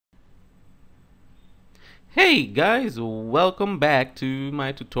Hey guys, welcome back to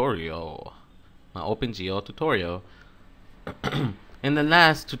my tutorial, my OpenGL tutorial. In the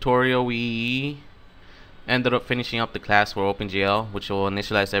last tutorial, we ended up finishing up the class for OpenGL, which will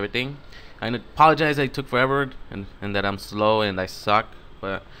initialize everything. I apologize that it took forever and that I'm slow and I suck,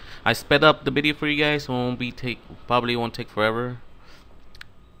 but I sped up the video for you guys, so probably won't take forever.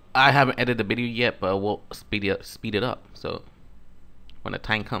 I haven't edited the video yet, but we'll speed it up. So when the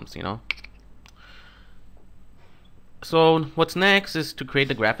time comes, you know. So what's next is to create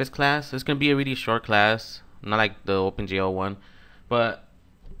the graphics class. It's gonna be a really short class, not like the OpenGL one, but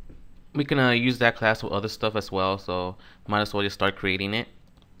we can use that class with other stuff as well. So might as well just start creating it.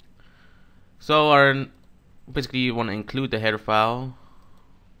 So basically you want to include the header file.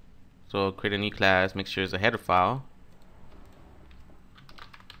 So create a new class, make sure it's a header file,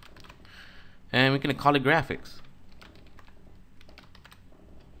 and we can call it graphics.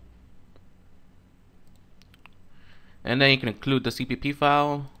 And then you can include the CPP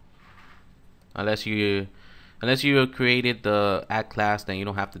file, unless you created the add class, then you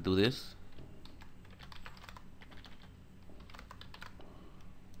don't have to do this.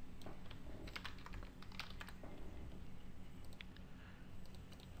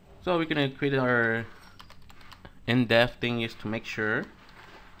 So we're gonna create our in-depth thing is to make sure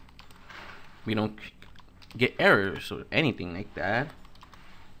we don't get errors or anything like that.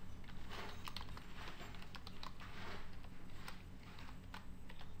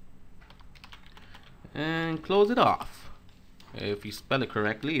 And close it off. If you spell it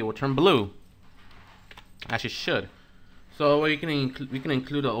correctly, it will turn blue, as it should. So we can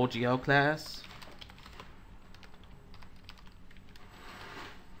include the OGL class,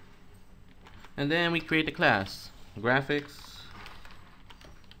 and then we create the class graphics.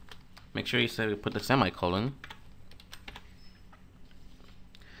 Make sure you say we put the semicolon,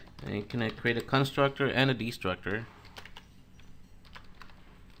 and you can create a constructor and a destructor.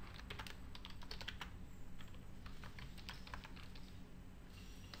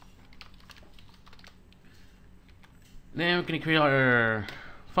 Then we're going to create our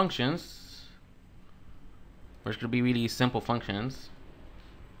functions, which could be really simple functions.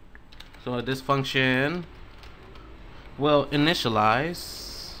 So this function will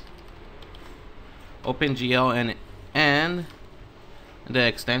initialize OpenGL and the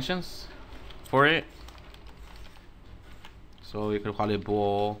extensions for it. So you could call it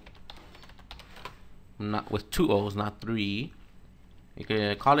bool, not with 2 O's, not 3. You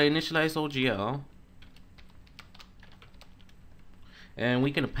could call it initialize OGL. And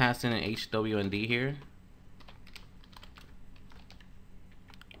we can pass in an HWND here.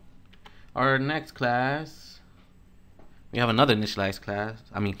 Our next class, we have another initialize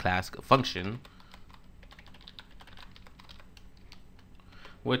class function,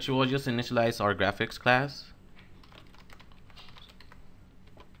 which will just initialize our graphics class.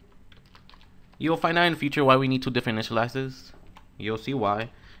 You'll find out in the future why we need 2 different initializers. You'll see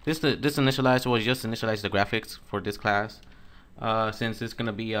why. This initializer will just initialize the graphics for this class. Since it's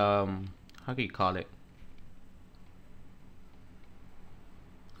gonna be how can you call it?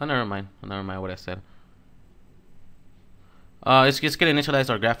 Oh, never mind what I said. It's just gonna initialize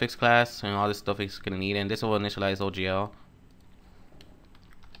our graphics class and all this stuff it's gonna need, and this will initialize OGL.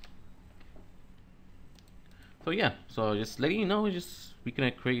 So yeah, so just letting you know, we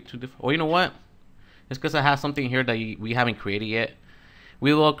can create 2 different. Oh, you know what? It's because I have something here that we haven't created yet.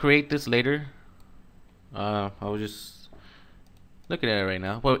 We will create this later. I'll just look at it right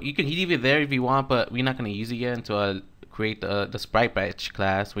now. Well, you can leave it there if you want, but we're not going to use it yet until I create the sprite batch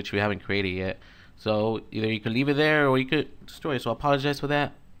class, which we haven't created yet. So either you can leave it there or you could destroy it. So I apologize for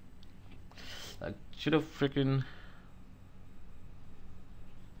that. I should have freaking.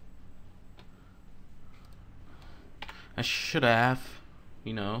 I should have,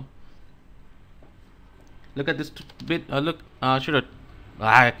 you know. Look at this bit. I should have.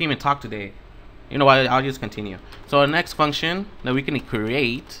 I can't even talk today. You know what, I'll just continue. So our next function that we can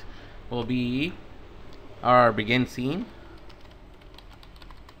create will be our begin scene.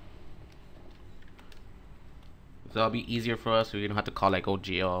 So it'll be easier for us, so we don't have to call like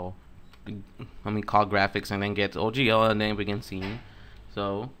OGL. Call graphics and then get OGL and then begin scene.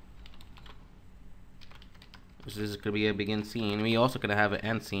 So this is gonna be a begin scene. We also gonna have an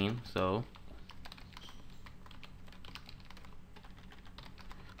end scene. So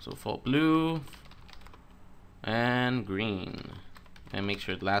for blue and green, and make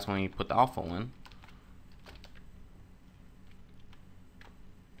sure the last one you put the alpha one.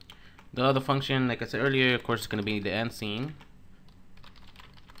 The other function, like I said earlier, of course, is going to be the end scene.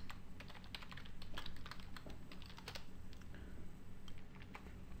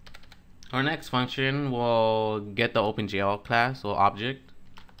 Our next function will get the OpenGL class or object.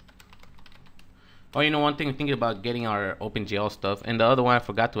 Oh, you know, one thing, thinking about getting our OpenGL stuff, and the other one I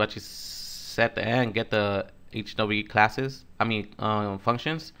forgot to actually set and get the HW classes.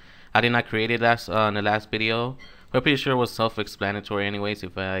 Functions. I did not create it in the last video, but I'm pretty sure it was self-explanatory anyways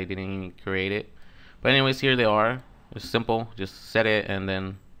if I didn't create it. But anyways, here they are. It's simple. Just set it and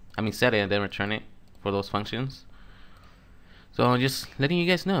then return it for those functions. So I'm just letting you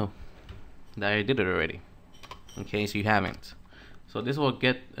guys know that I did it already, in case you haven't. So this will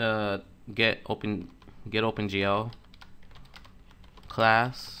get OpenGL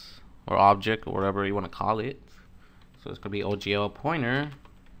class or object or whatever you want to call it. So it's gonna be OGL pointer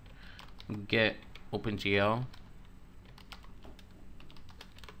get OpenGL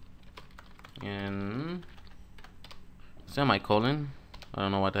and semicolon. I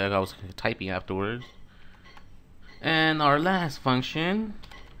don't know what the heck I was typing afterwards. And our last function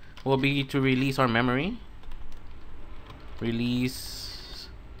will be to release our memory. Release,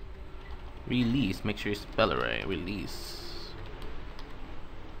 make sure you spell it right. Release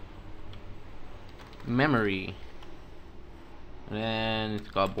memory. And then it's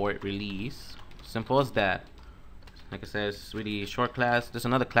called board release. Simple as that. Like I said, it's really short class. There's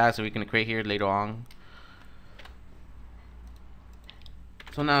another class that we can create here later on.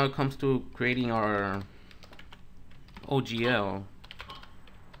 So now it comes to creating our OGL.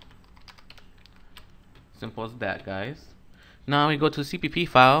 Simple as that, guys. Now we go to the CPP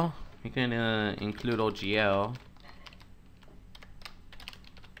file. We can include OGL.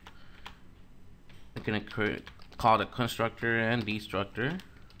 We're gonna call the constructor and destructor.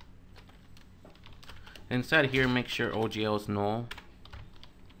 Inside here, make sure OGL is null.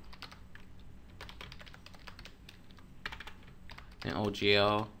 And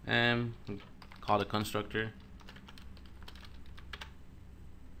OGL and call the constructor.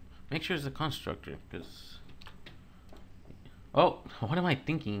 Make sure it's a constructor, because oh, what am I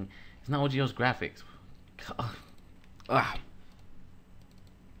thinking? It's not OGL's graphics. Ah.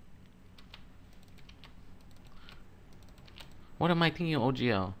 What am I thinking of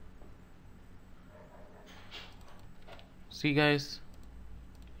OGL? See, guys,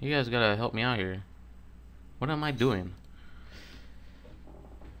 you guys gotta help me out here. What am I doing?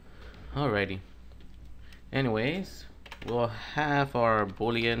 Alrighty. Anyways, we'll have our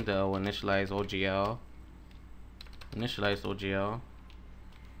boolean that will initialize OGL.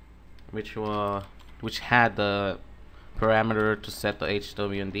 Which had the parameter to set the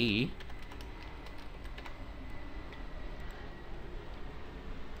HW and D.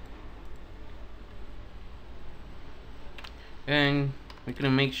 And we're gonna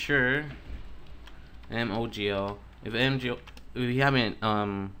make sure MOGL. If we haven't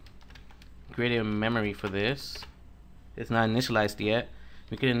created a memory for this, it's not initialized yet.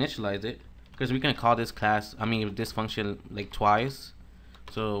 We can initialize it because we can call this class, this function like twice.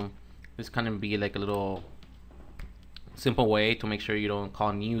 So this kind of be like a little simple way to make sure you don't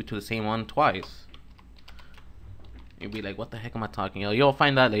call new to the same one twice. You'd be like, what the heck am I talking about? You'll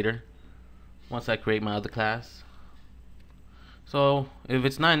find out later once I create my other class. So if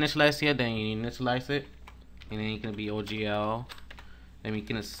it's not initialized yet, then you initialize it, and then you can be OGL, and we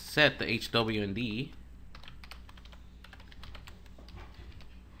can set the HW and D.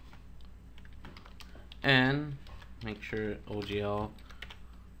 And make sure OGL.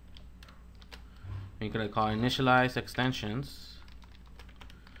 You're gonna call initialize extensions.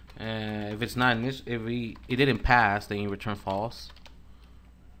 If it's not it didn't pass, then you return false,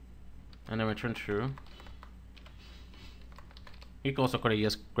 and then return true. You can also could have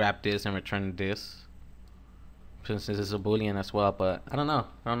just grab this and return this, since this is a boolean as well. But I don't know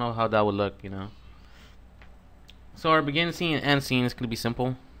how that would look, you know. So our begin scene and end scene is gonna be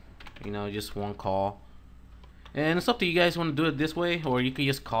simple, you know, just one call. And it's up to you guys want to do it this way, or you could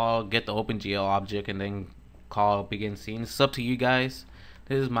just get the OpenGL object and then call begin scene. It's up to you guys.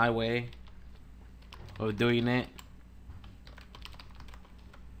 This is my way of doing it.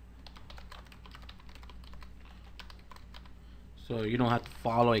 So you don't have to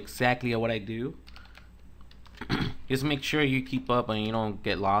follow exactly what I do. Just make sure you keep up and you don't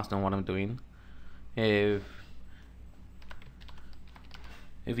get lost on what I'm doing. If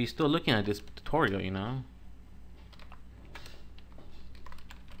you're still looking at this tutorial, you know.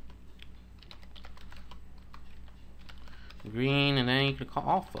 Green, and then you can call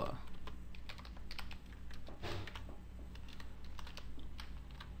alpha.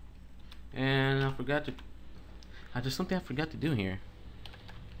 And there's something I forgot to do here.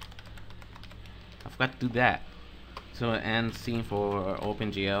 I forgot to do that. So end scene for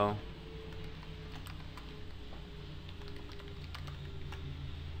OpenGL.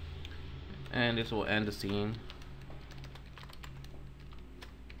 And this will end the scene.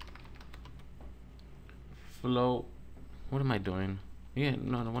 Float. What am I doing? Yeah,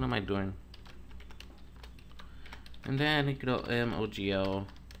 no, what am I doing? And then you could OGL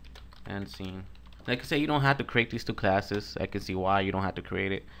and scene. Like I said, you don't have to create these two classes. I can see why you don't have to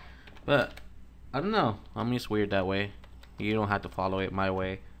create it. But I don't know. I'm just weird that way. You don't have to follow it my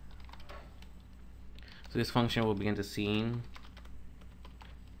way. So this function will begin the scene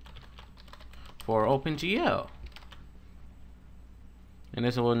for OpenGL. And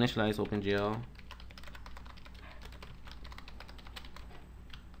this will initialize OpenGL.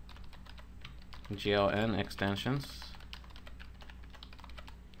 GLN extensions.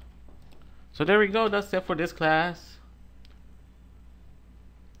 So there we go. That's it for this class.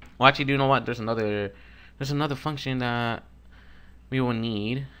 Well, actually, do you know what? There's another function that we will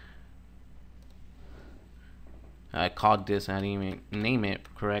need. I called this. I didn't even name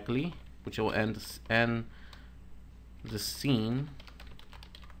it correctly, which will end the scene.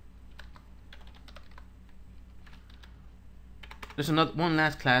 There's one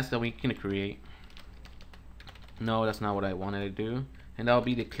last class that we can create. No, that's not what I wanted to do, and that'll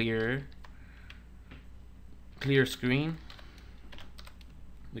be the clear screen.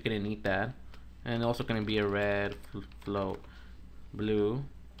 We're gonna need that, and also gonna be a red float blue.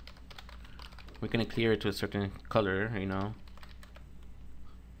 We're gonna clear it to a certain color, you know.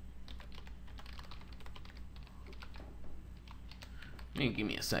 Give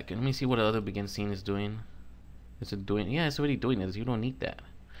me a second. Let me see what the other begin scene is doing. Is it doing? Yeah, it's already doing this. You don't need that.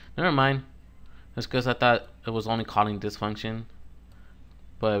 Never mind. That's because I thought it was only calling this function,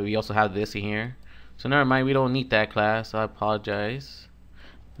 but we also have this in here. So never mind. We don't need that class. I apologize.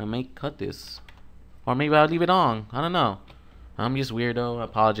 I may cut this, or maybe I'll leave it on. I don't know. I'm just weirdo. I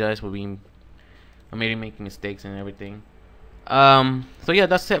apologize for being. I may be making mistakes and everything. So yeah,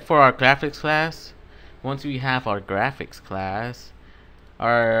 that's it for our graphics class. Once we have our graphics class,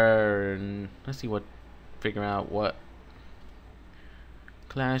 let's see what. Figure out what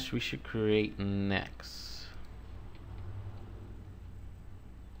class we should create next.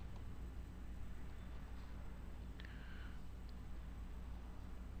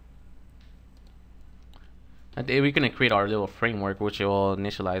 We're gonna create our little framework, which will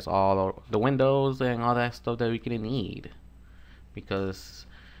initialize all the windows and all that stuff that we're gonna need, because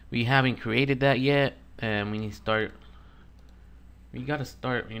we haven't created that yet, and we need to start. We gotta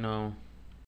start, you know,